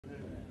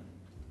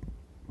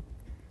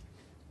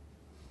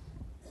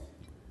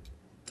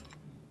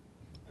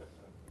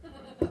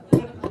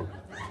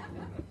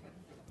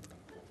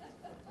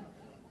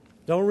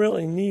Don't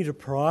really need a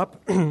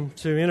prop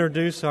to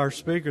introduce our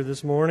speaker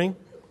this morning.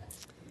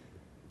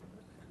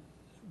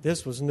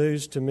 This was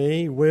news to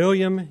me.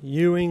 William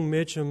Ewing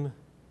Mitcham,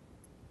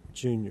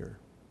 Jr.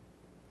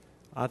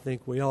 I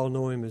think we all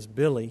know him as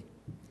Billy.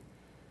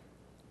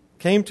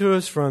 Came to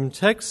us from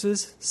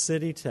Texas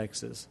City,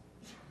 Texas,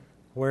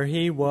 where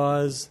he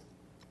was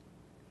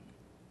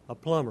a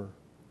plumber,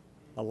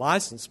 a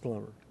licensed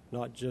plumber,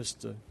 not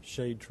just a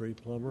shade tree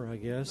plumber, I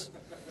guess.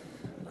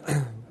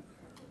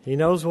 He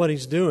knows what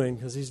he's doing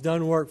because he's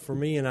done work for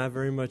me, and I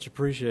very much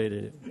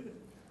appreciated it.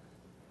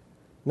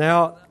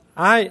 Now,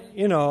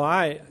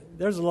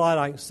 there's a lot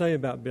I can say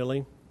about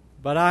Billy,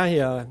 but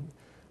I've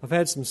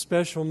had some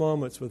special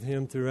moments with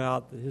him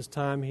throughout his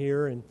time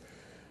here, and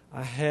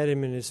I had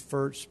him in his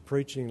first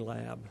preaching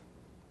lab.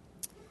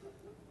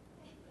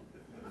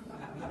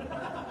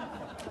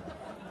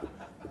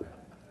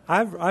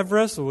 I've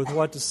wrestled with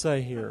what to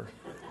say here.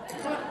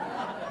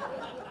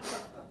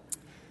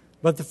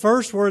 But the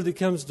first word that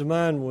comes to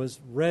mind was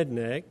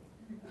redneck,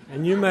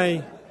 and you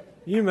may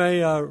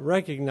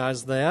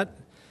recognize that.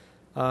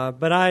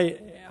 But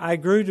I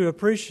grew to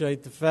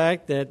appreciate the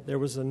fact that there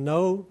was a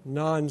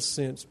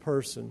no-nonsense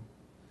person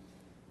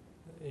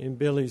in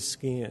Billy's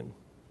skin.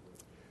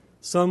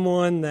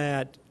 Someone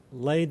that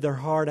laid their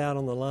heart out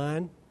on the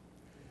line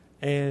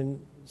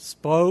and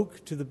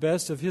spoke to the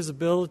best of his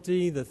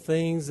ability the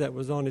things that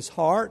was on his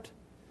heart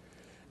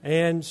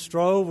and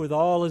strove with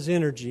all his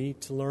energy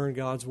to learn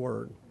God's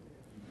Word.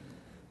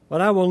 But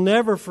I will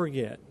never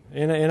forget,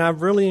 and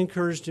I've really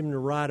encouraged him to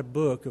write a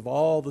book of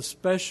all the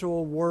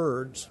special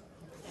words.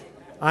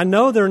 I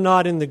know they're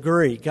not in the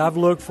Greek. I've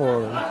looked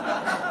for them.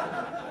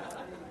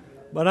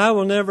 But I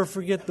will never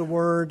forget the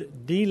word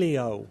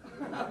delio.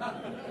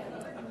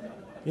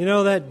 You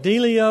know that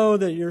delio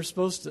that you're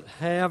supposed to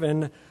have,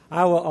 and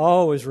I will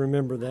always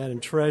remember that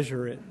and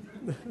treasure it.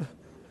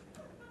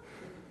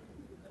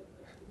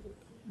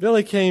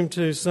 Billy came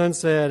to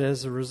Sunset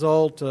as a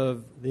result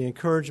of the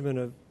encouragement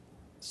of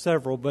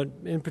several, but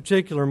in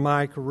particular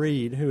Mike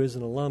Reed, who is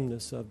an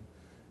alumnus of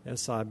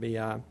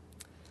SIBI.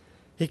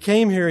 He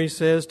came here, he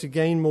says, to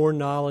gain more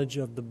knowledge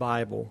of the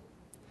Bible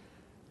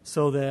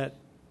so that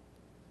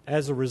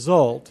as a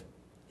result,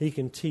 he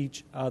can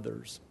teach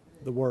others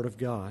the Word of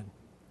God.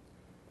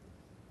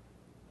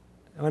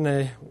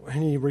 When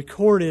he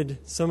recorded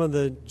some of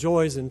the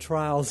joys and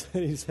trials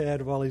that he's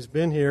had while he's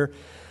been here,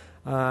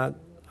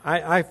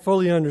 I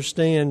fully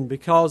understand,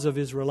 because of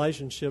his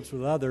relationships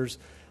with others,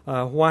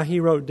 why he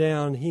wrote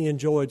down he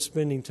enjoyed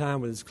spending time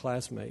with his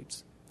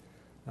classmates.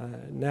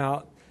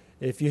 Now,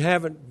 if you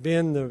haven't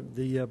been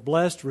the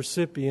blessed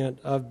recipient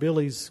of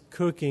Billy's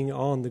cooking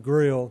on the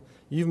grill,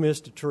 you've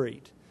missed a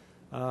treat.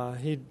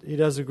 He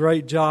does a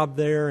great job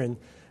there, and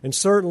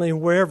certainly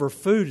wherever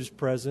food is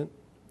present,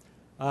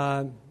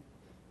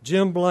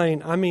 Jim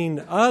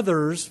Blaine,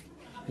 others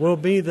will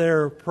be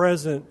there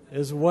present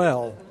as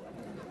well.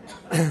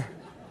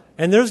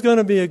 And there's going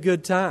to be a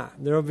good time.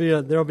 There'll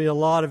be a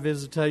lot of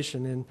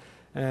visitation,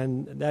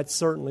 and that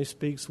certainly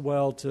speaks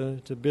well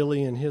to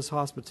Billy and his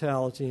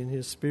hospitality and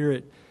his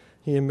spirit.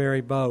 He and Mary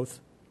both.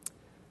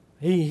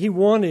 He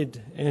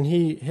wanted, and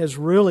he has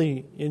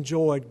really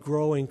enjoyed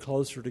growing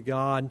closer to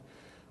God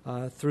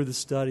through the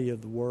study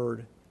of the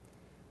Word.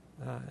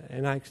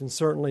 And I can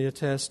certainly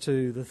attest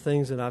to the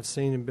things that I've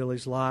seen in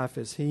Billy's life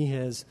as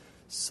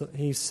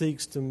he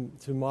seeks to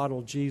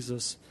model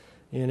Jesus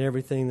in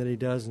everything that he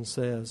does and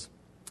says.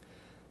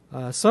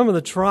 Some of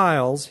the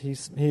trials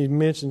he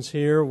mentions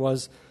here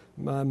was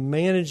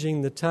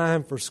managing the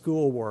time for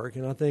schoolwork,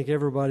 and I think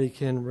everybody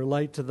can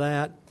relate to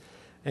that.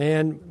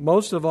 And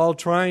most of all,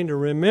 trying to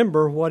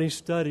remember what he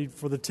studied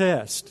for the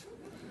test.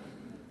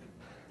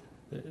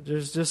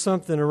 There's just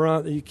something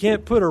around. You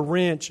can't put a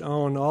wrench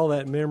on all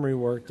that memory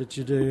work that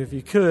you do. If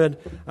you could,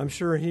 I'm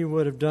sure he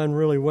would have done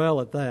really well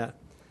at that.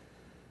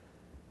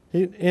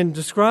 In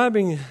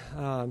describing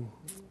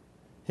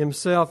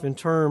himself in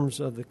terms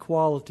of the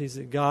qualities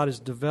that God has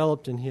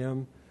developed in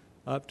him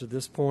up to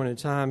this point in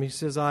time, he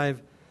says, I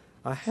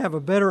have a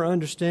better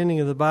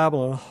understanding of the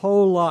Bible and a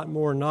whole lot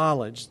more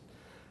knowledge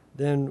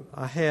than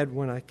I had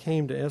when I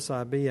came to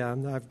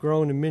SIBI. I've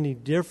grown in many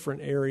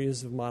different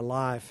areas of my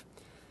life,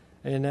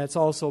 and that's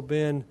also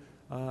been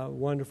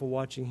wonderful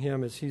watching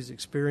him as he's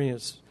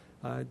experienced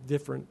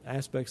different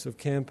aspects of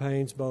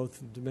campaigns,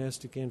 both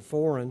domestic and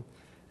foreign,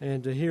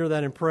 and to hear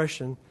that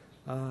impression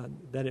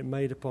that it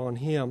made upon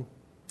him.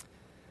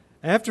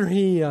 After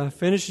he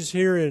finishes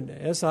here at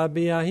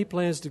SIBI, he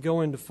plans to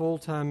go into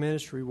full-time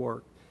ministry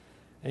work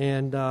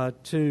and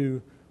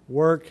to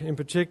work in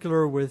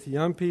particular with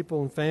young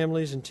people and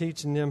families and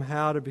teaching them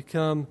how to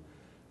become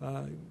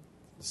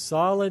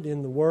solid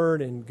in the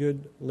Word and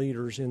good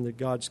leaders in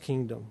God's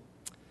kingdom.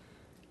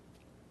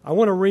 I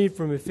want to read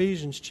from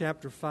Ephesians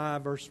chapter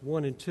 5, verse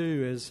 1 and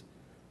 2 as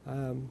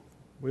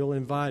we'll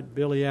invite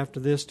Billy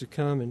after this to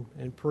come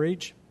and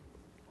preach.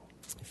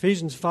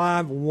 Ephesians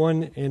 5,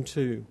 1 and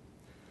 2.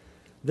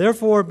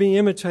 Therefore, be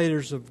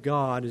imitators of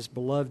God as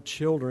beloved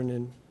children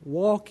and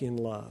walk in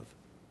love,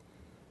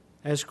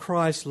 as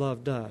Christ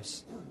loved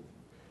us,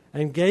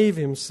 and gave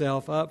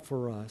himself up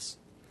for us,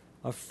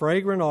 a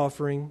fragrant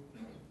offering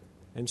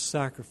and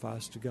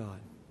sacrifice to God.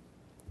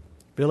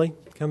 Billy,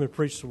 come and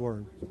preach the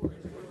word.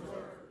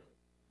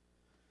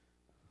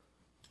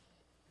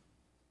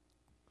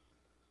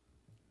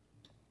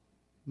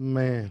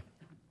 Man.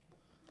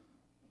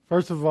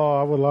 First of all,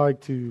 I would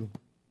like to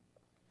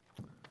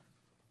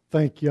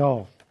thank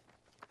y'all,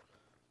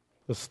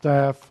 the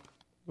staff,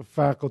 the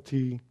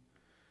faculty.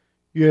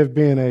 You have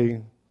been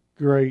a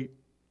great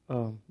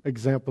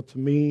example to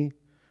me.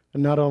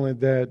 And not only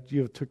that,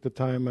 you have took the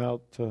time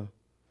out to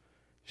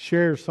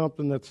share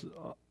something that's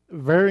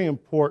very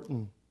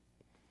important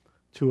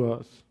to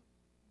us,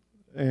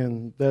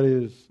 and that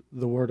is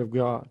the Word of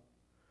God.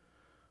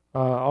 I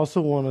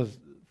also want to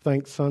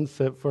thank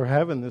Sunset for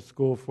having this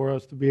school for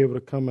us to be able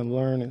to come and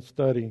learn and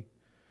study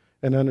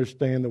and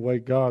understand the way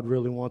God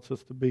really wants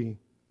us to be.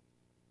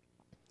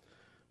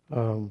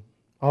 I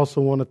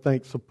also want to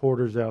thank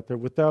supporters out there.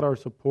 Without our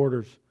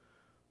supporters,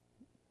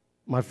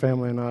 my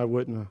family and I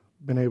wouldn't have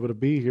been able to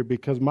be here,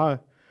 because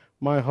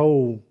my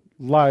whole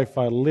life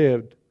I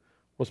lived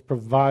was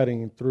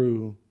providing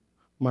through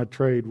my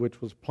trade,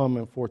 which was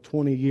plumbing, for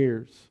 20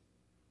 years.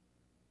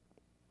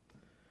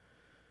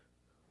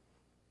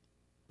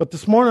 But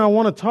this morning I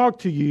want to talk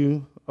to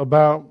you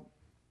about,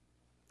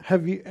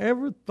 have you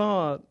ever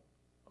thought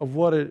of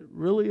what it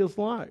really is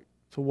like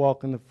to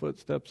walk in the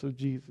footsteps of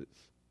Jesus?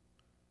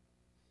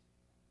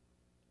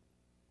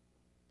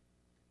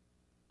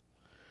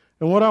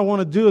 And what I want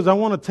to do is I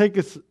want to take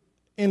us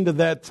into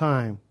that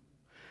time.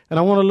 And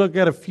I want to look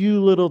at a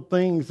few little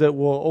things that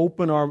will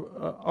open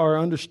our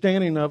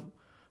understanding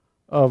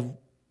of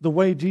the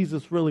way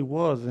Jesus really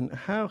was and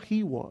how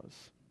he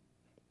was.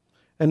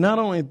 And not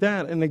only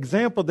that, an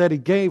example that he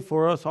gave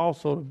for us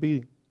also to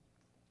be.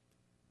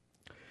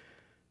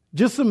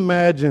 Just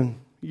imagine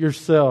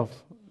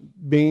yourself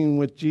being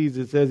with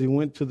Jesus as he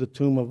went to the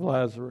tomb of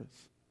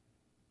Lazarus.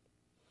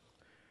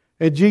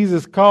 And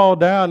Jesus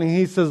called out and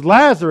he says,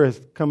 "Lazarus,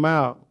 come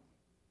out."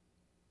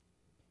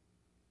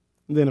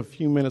 And then a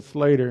few minutes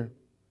later,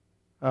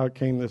 out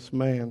came this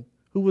man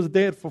who was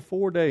dead for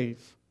 4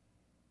 days.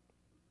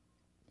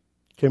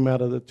 Came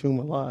out of the tomb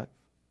alive.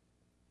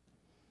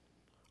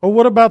 Or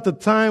what about the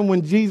time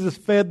when Jesus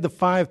fed the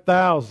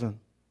 5,000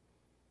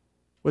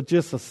 with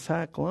just a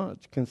sack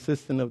lunch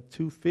consisting of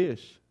 2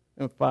 fish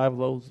and 5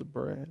 loaves of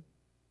bread?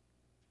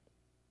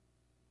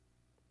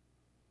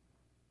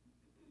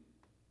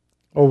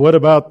 Or what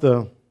about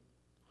the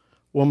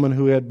woman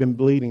who had been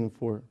bleeding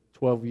for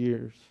 12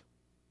 years?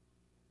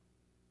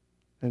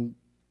 And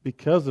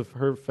because of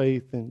her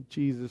faith in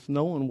Jesus,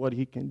 knowing what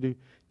he can do,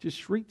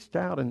 just reached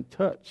out and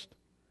touched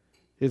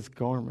his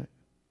garment.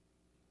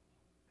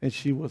 And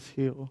she was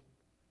healed.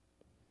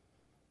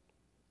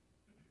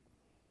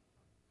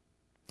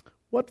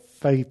 What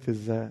faith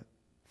is that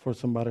for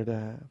somebody to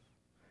have?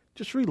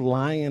 Just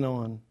relying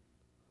on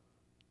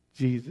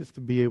Jesus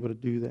to be able to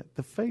do that.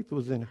 The faith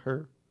was in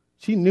her.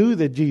 She knew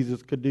that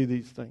Jesus could do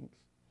these things.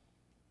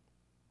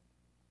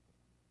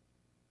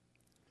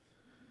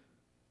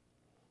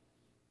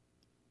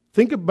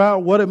 Think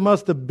about what it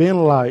must have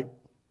been like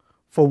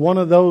for one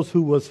of those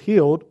who was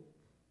healed,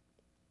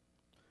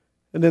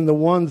 and then the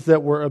ones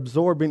that were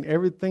absorbing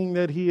everything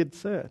that he had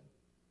said.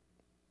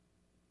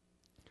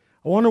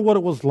 I wonder what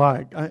it was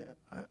like.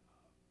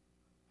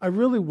 I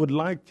really would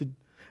like to,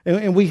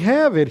 and we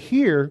have it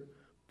here,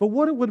 but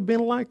what it would have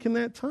been like in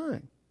that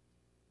time.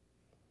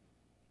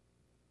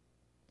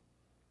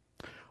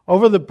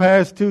 Over the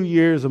past 2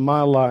 years of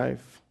my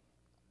life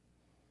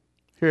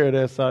here at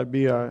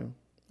SIBI,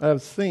 I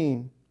have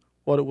seen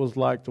what it was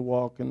like to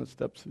walk in the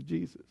steps of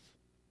Jesus.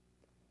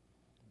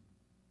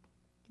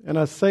 And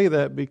I say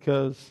that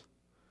because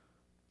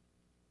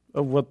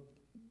of what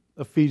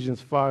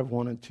Ephesians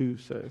 5:1-2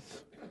 says.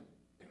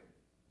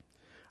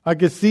 I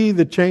could see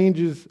the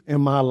changes in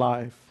my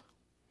life,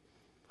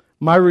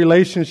 my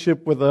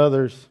relationship with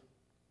others,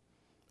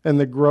 and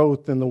the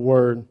growth in the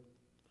Word,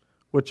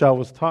 which I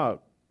was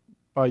taught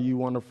by you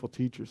wonderful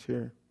teachers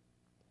here.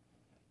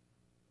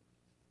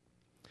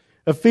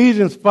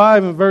 Ephesians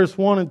 5 and verse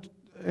 1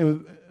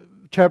 and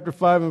chapter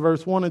 5 and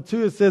verse 1 and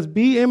 2, it says,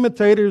 "Be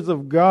imitators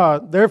of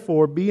God,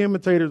 therefore be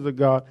imitators of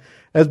God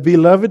as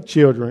beloved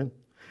children,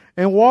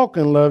 and walk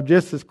in love,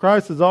 just as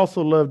Christ has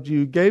also loved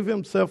you, gave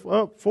himself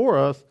up for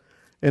us,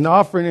 an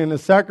offering and a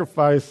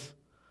sacrifice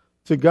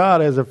to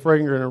God as a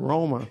fragrant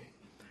aroma."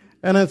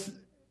 And it's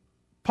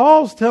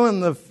Paul's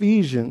telling the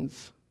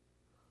Ephesians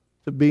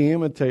to be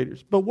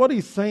imitators. But what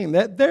he's saying,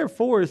 that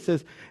therefore, it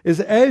says, is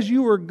as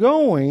you are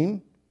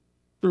going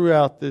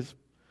throughout this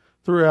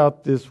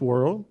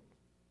world,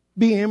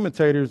 be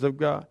imitators of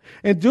God.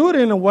 And do it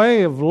in a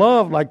way of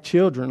love like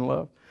children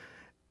love.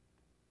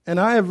 And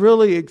I have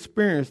really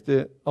experienced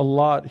it a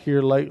lot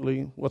here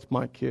lately with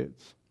my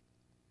kids.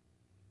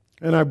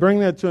 And I bring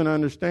that to an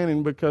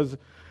understanding because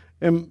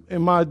in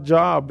my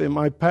job, in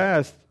my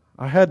past,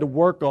 I had to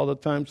work all the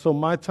time. So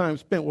my time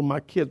spent with my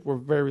kids were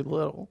very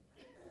little.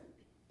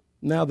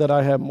 Now that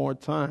I have more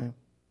time,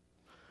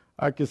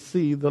 I could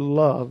see the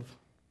love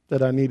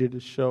that I needed to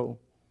show.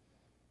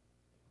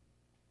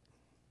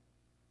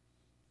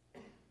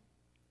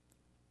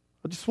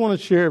 I just want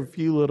to share a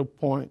few little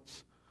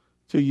points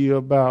to you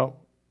about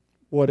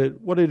what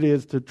it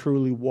is to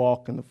truly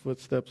walk in the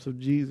footsteps of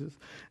Jesus.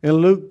 In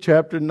Luke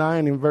chapter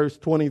 9 and verse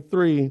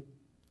 23,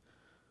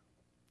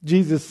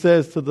 Jesus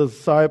says to the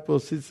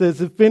disciples, he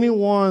says, if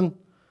anyone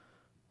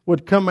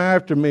would come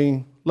after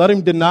me, let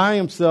him deny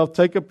himself,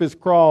 take up his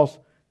cross,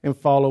 and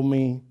follow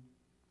me.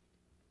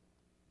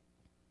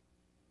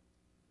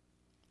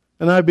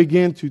 And I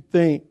began to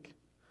think,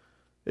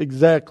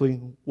 exactly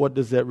what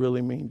does that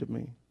really mean to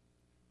me?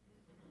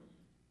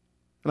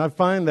 And I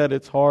find that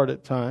it's hard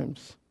at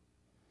times,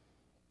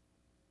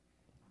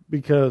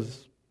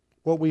 because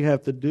what we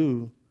have to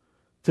do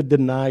to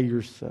deny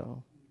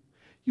yourself,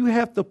 you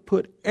have to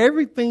put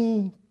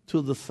everything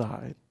to the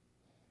side.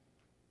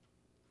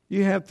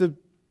 You have to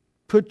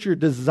put your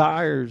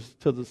desires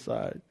to the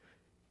side,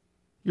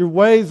 your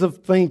ways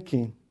of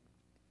thinking.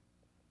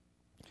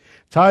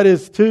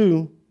 Titus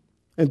 2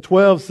 and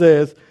 12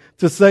 says,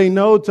 to say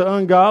no to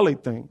ungodly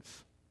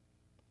things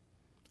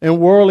and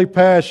worldly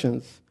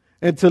passions,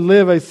 and to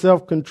live a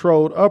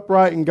self-controlled,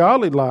 upright, and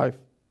godly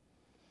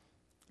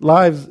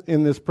lives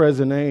in this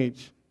present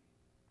age.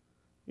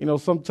 You know,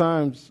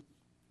 sometimes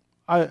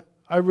I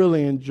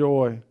really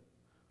enjoy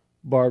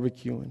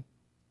barbecuing.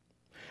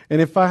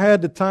 And if I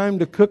had the time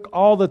to cook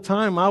all the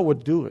time, I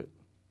would do it.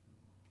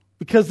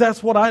 Because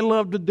that's what I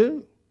love to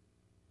do.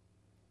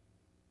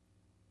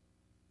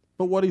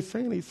 But what he's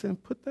saying,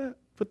 put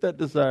that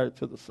desire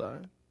to the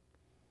side.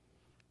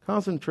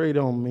 Concentrate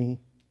on me.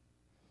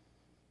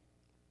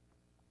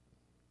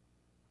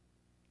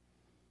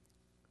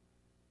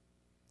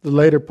 The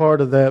later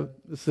part of that,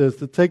 it says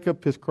to take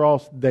up his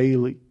cross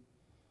daily.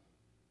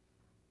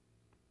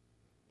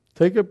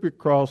 Take up your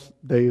cross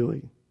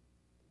daily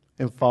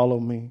and follow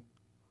me.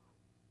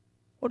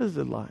 What is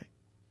it like?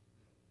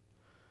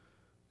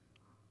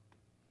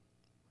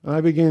 And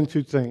I begin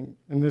to think,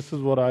 and this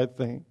is what I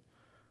think.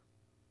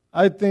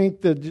 I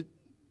think that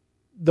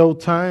though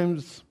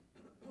times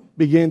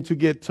begin to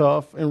get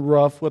tough and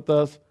rough with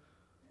us,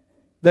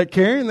 that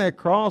carrying that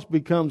cross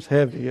becomes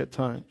heavy at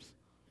times.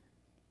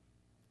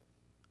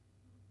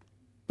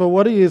 But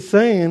what he is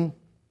saying,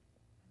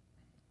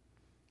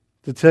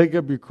 to take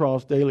up your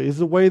cross daily, is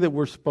the way that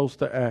we're supposed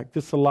to act.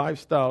 It's a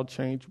lifestyle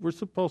change. We're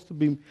supposed to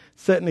be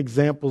setting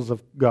examples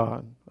of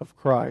God, of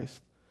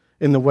Christ,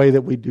 in the way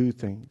that we do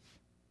things.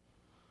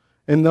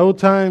 And though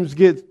times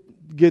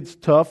gets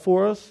tough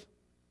for us,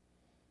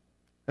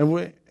 and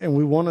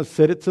we want to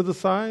set it to the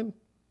side,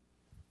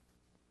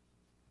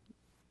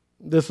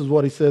 this is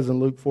what he says in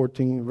Luke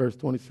 14, verse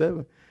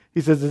 27.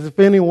 He says, if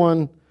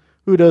anyone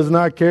who does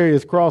not carry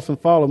his cross and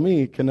follow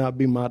me cannot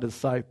be my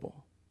disciple.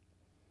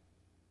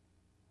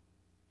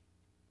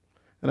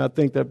 And I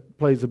think that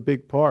plays a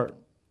big part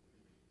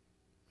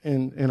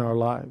in our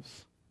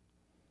lives.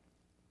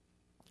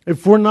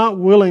 If we're not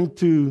willing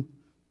to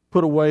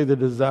put away the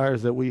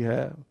desires that we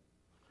have,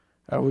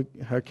 how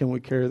can we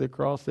carry the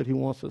cross that he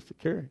wants us to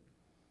carry?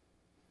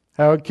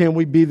 How can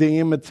we be the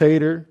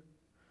imitator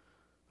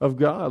of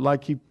God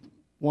like he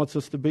wants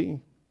us to be?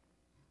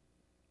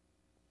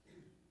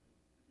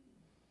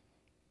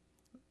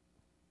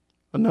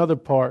 Another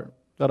part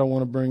that I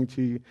want to bring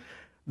to you,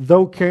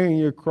 though carrying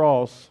your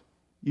cross,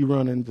 you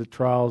run into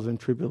trials and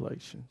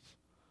tribulations.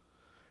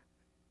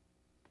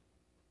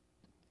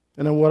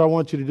 And then what I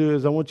want you to do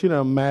is I want you to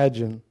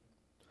imagine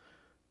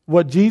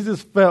what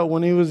Jesus felt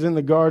when he was in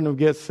the Garden of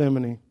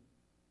Gethsemane,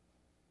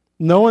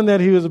 knowing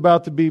that he was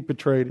about to be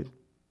betrayed,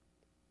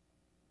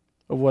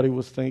 of what he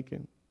was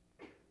thinking.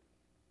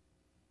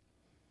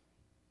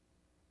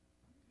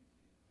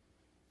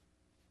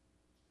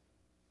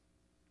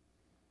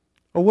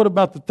 Or what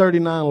about the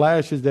 39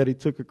 lashes that he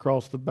took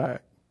across the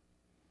back?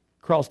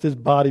 Across his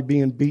body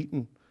being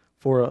beaten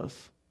for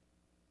us.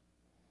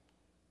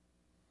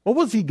 What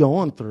was he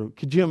going through?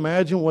 Could you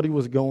imagine what he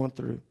was going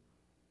through?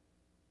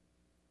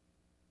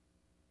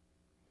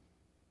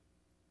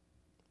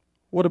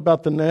 What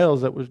about the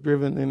nails that was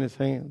driven in his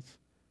hands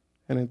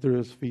and in through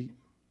his feet?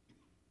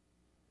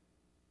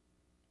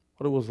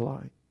 What it was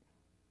like.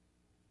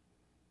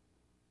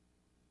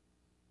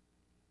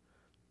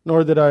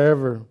 Nor did I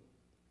ever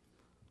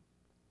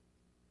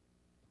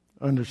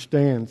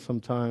understand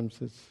sometimes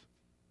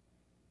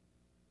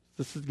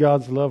this is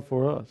God's love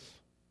for us.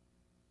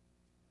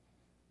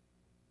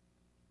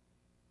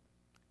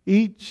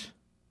 Each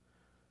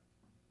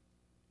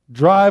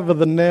drive of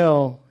the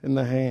nail in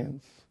the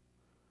hands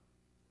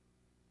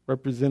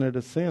represented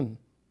a sin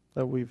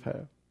that we've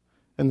had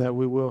and that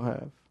we will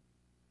have.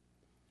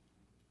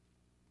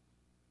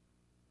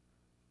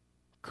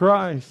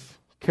 Christ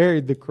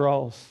carried the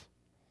cross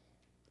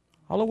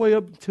all the way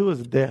up to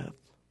his death.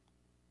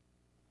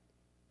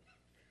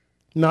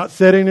 Not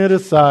setting it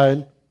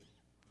aside,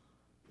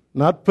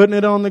 not putting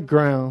it on the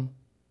ground,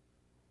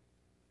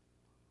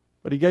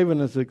 but he gave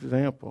us an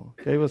example,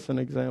 gave us an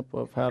example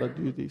of how to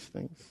do these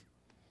things.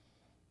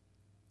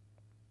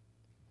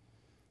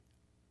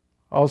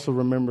 I also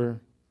remember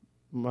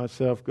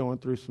myself going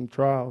through some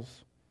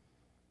trials,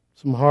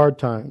 some hard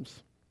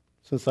times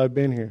since I've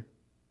been here.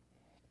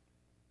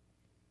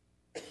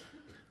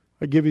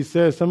 Like Gibby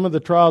says, some of the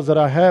trials that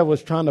I had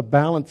was trying to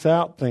balance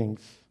out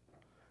things.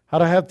 How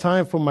to have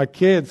time for my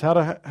kids, how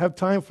to have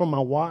time for my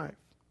wife,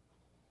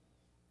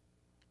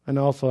 and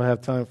also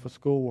have time for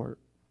schoolwork.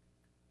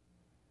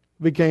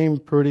 It became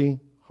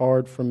pretty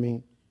hard for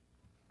me.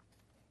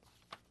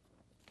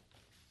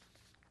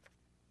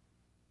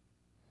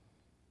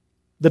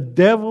 The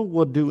devil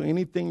will do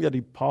anything that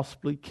he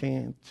possibly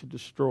can to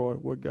destroy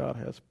what God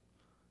has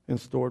in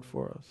store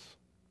for us.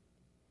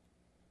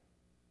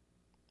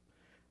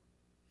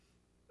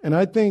 And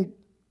I think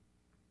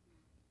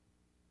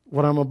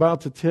what I'm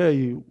about to tell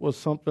you was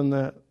something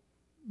that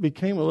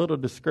became a little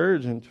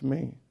discouraging to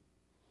me.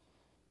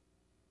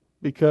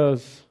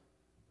 Because,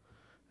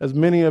 as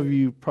many of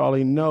you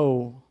probably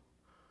know,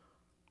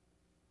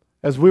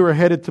 as we were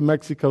headed to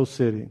Mexico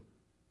City,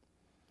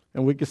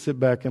 and we could sit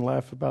back and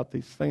laugh about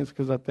these things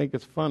because I think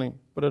it's funny,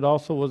 but it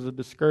also was a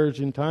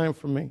discouraging time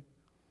for me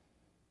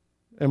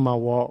in my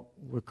walk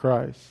with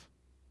Christ.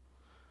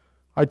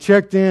 I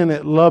checked in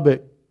at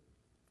Lubbock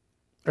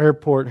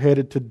Airport,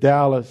 headed to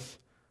Dallas,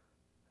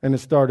 and it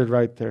started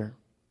right there.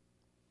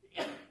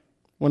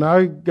 When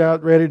I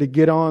got ready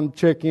to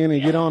check in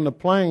and get on the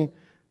plane,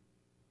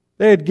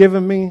 they had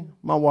given me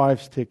my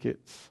wife's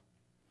tickets.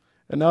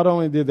 And not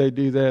only did they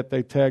do that,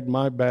 they tagged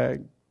my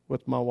bag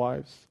with my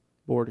wife's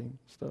boarding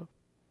stuff.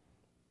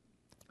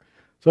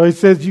 So he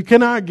says, you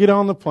cannot get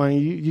on the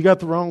plane. You got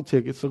the wrong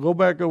ticket. So go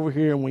back over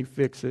here and we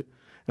fix it.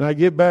 And I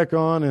get back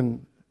on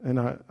and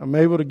I'm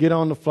able to get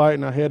on the flight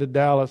and I head to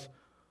Dallas.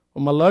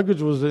 Well, my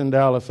luggage was in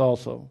Dallas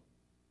also.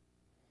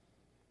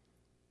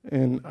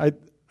 And I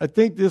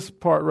think this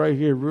part right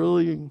here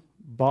really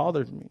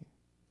bothered me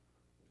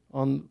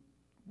on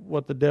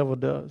what the devil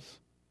does.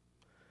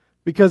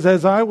 Because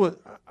as I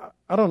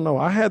don't know,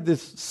 I had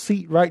this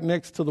seat right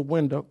next to the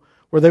window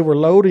where they were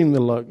loading the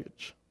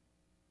luggage.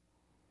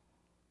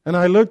 And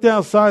I looked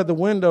outside the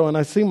window and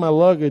I see my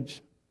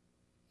luggage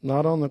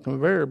not on the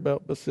conveyor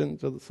belt, but sitting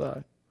to the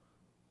side.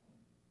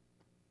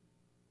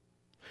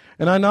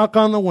 And I knock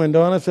on the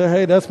window and I say,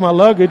 hey, that's my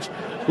luggage.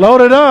 Load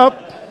it up.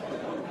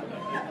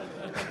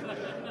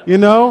 You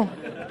know?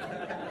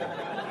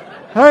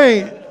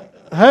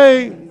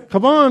 Hey,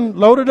 come on,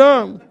 load it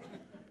up.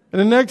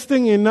 And the next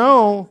thing you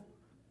know,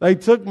 they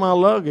took my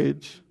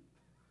luggage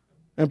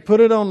and put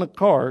it on the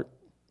cart,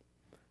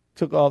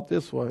 took off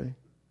this way,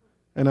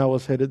 and I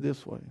was headed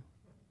this way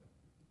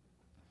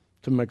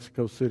to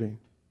Mexico City.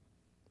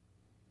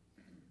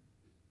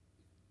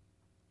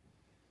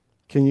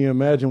 Can you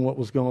imagine what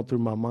was going through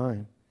my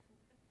mind?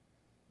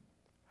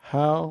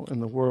 How in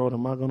the world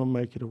am I going to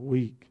make it a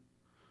week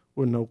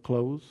with no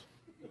clothes?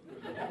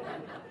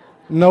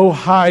 No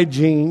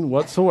hygiene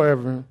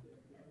whatsoever.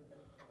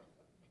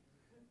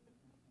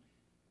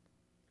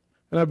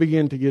 And I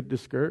began to get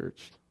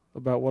discouraged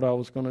about what I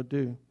was going to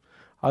do.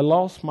 I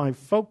lost my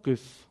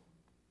focus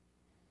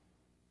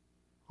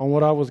on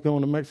what I was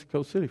going to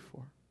Mexico City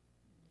for.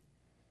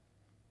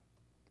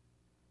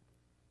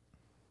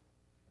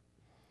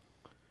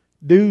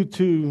 Due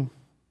to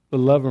the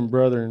loving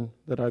brethren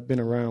that I've been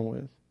around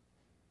with,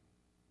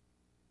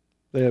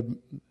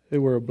 they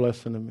were a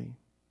blessing to me.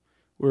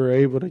 We were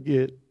able to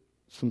get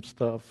some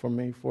stuff for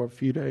me for a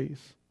few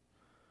days,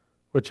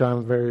 which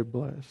I'm very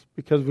blessed,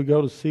 because we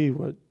go to see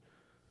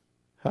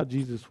how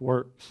Jesus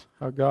works,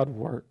 how God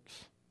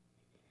works.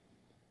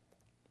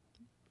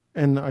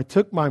 And I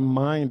took my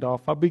mind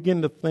off. I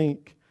began to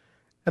think,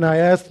 and I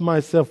asked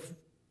myself,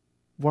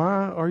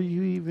 why are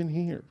you even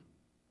here?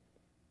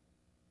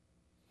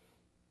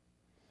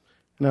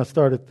 And I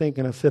started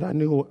thinking, I said, I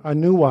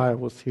knew why I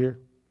was here.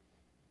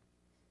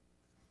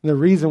 And the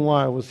reason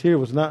why I was here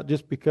was not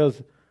just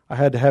because I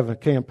had to have a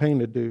campaign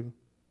to do,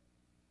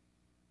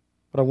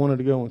 but I wanted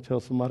to go and tell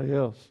somebody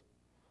else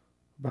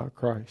about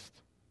Christ.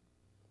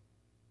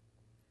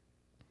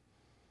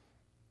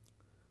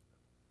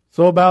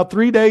 So about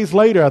 3 days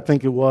later, I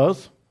think it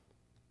was,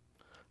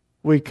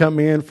 we come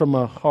in from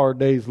a hard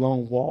day's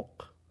long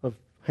walk of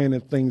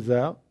handing things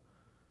out.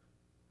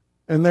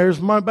 And there's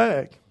my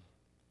bag.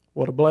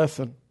 What a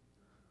blessing.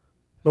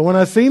 But when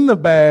I seen the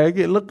bag,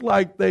 it looked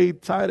like they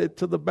tied it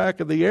to the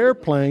back of the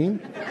airplane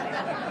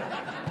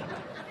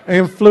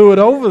and flew it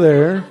over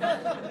there.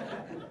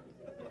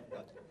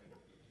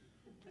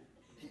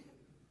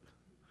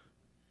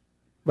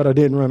 But I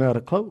didn't run out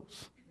of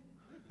clothes.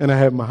 And I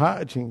had my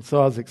hygiene,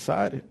 so I was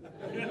excited.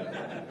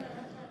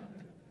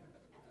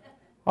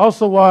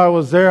 Also, while I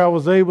was there, I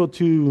was able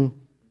to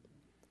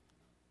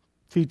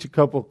teach a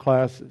couple of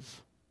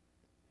classes.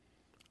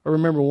 I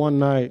remember one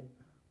night,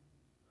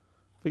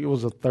 I think it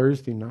was a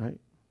Thursday night.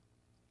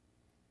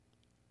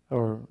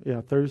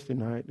 Thursday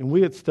night. And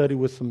we had studied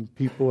with some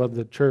people of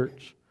the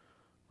church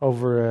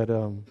over at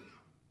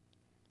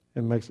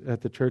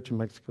the church in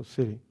Mexico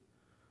City.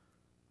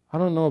 I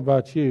don't know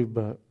about you,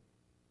 but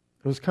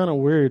it was kind of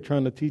weird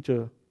trying to teach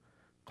a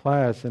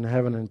class and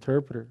have an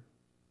interpreter.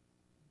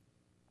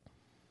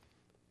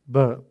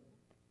 But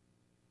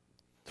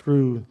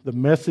through the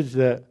message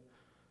that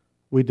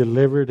we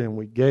delivered and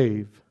we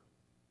gave,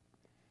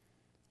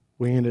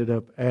 we ended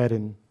up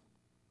adding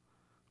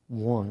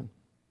one.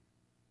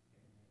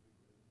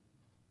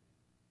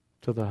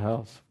 to the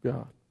house of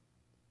God,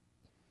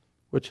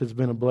 which has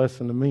been a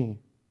blessing to me,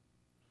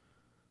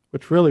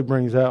 which really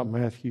brings out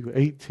Matthew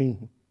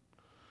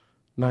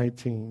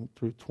 18:19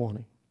 through 20.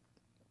 It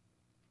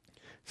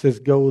says,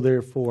 "Go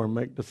therefore and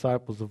make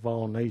disciples of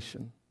all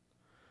nations,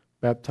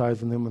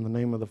 baptizing them in the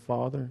name of the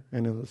Father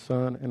and of the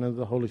Son and of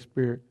the Holy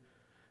Spirit,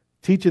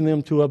 teaching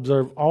them to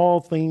observe all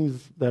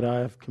things that I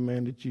have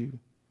commanded you.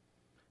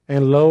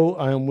 And lo,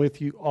 I am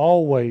with you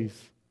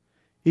always,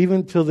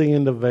 even till the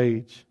end of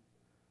age."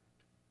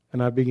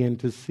 And I began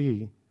to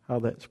see how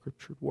that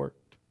scripture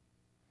worked.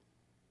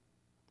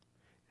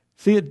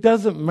 See, it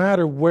doesn't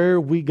matter where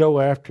we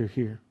go after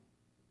here.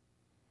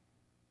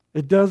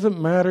 It doesn't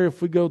matter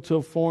if we go to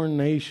a foreign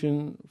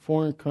nation,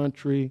 foreign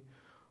country,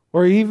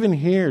 or even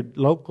here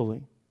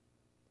locally.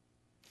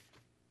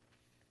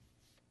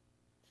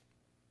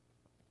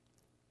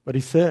 But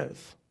he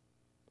says,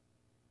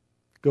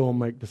 go and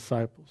make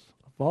disciples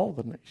of all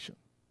the nations.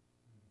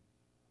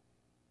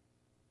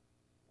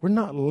 We're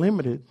not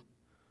limited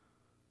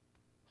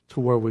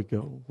to where we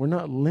go. We're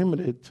not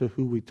limited to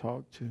who we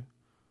talk to.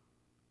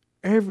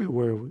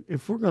 Everywhere,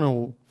 if we're going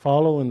to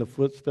follow in the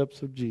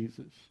footsteps of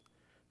Jesus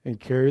and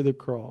carry the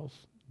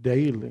cross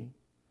daily,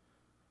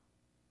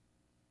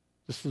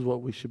 this is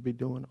what we should be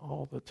doing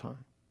all the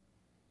time.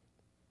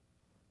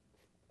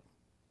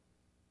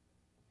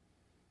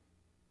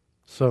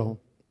 So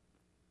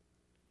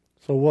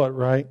what,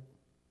 right?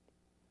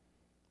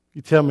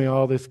 You tell me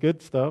all this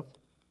good stuff,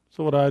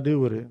 so what do I do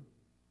with it?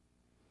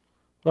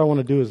 What I want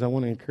to do is I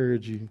want to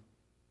encourage you,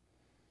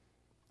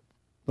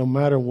 no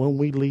matter when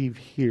we leave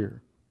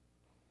here,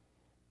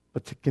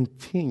 but to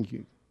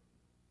continue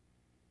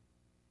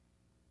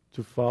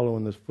to follow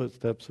in the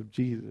footsteps of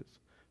Jesus.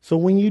 So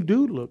when you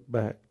do look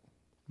back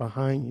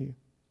behind you,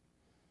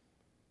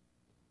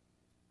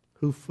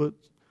 whose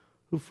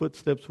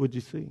footsteps would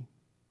you see?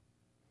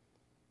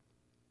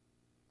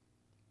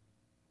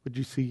 Would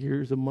you see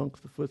yours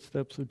amongst the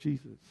footsteps of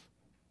Jesus?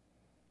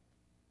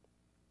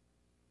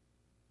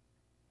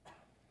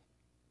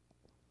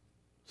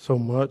 So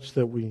much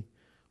that we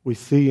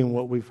see in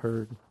what we've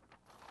heard.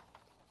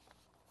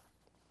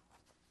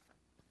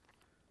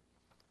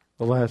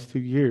 The last 2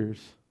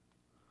 years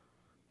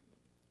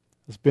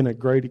has been a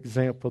great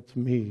example to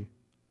me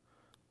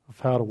of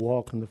how to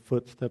walk in the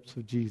footsteps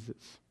of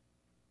Jesus.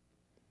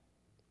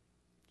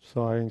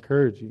 So I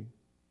encourage you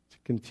to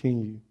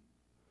continue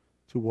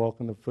to walk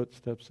in the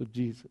footsteps of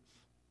Jesus.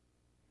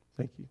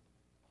 Thank you.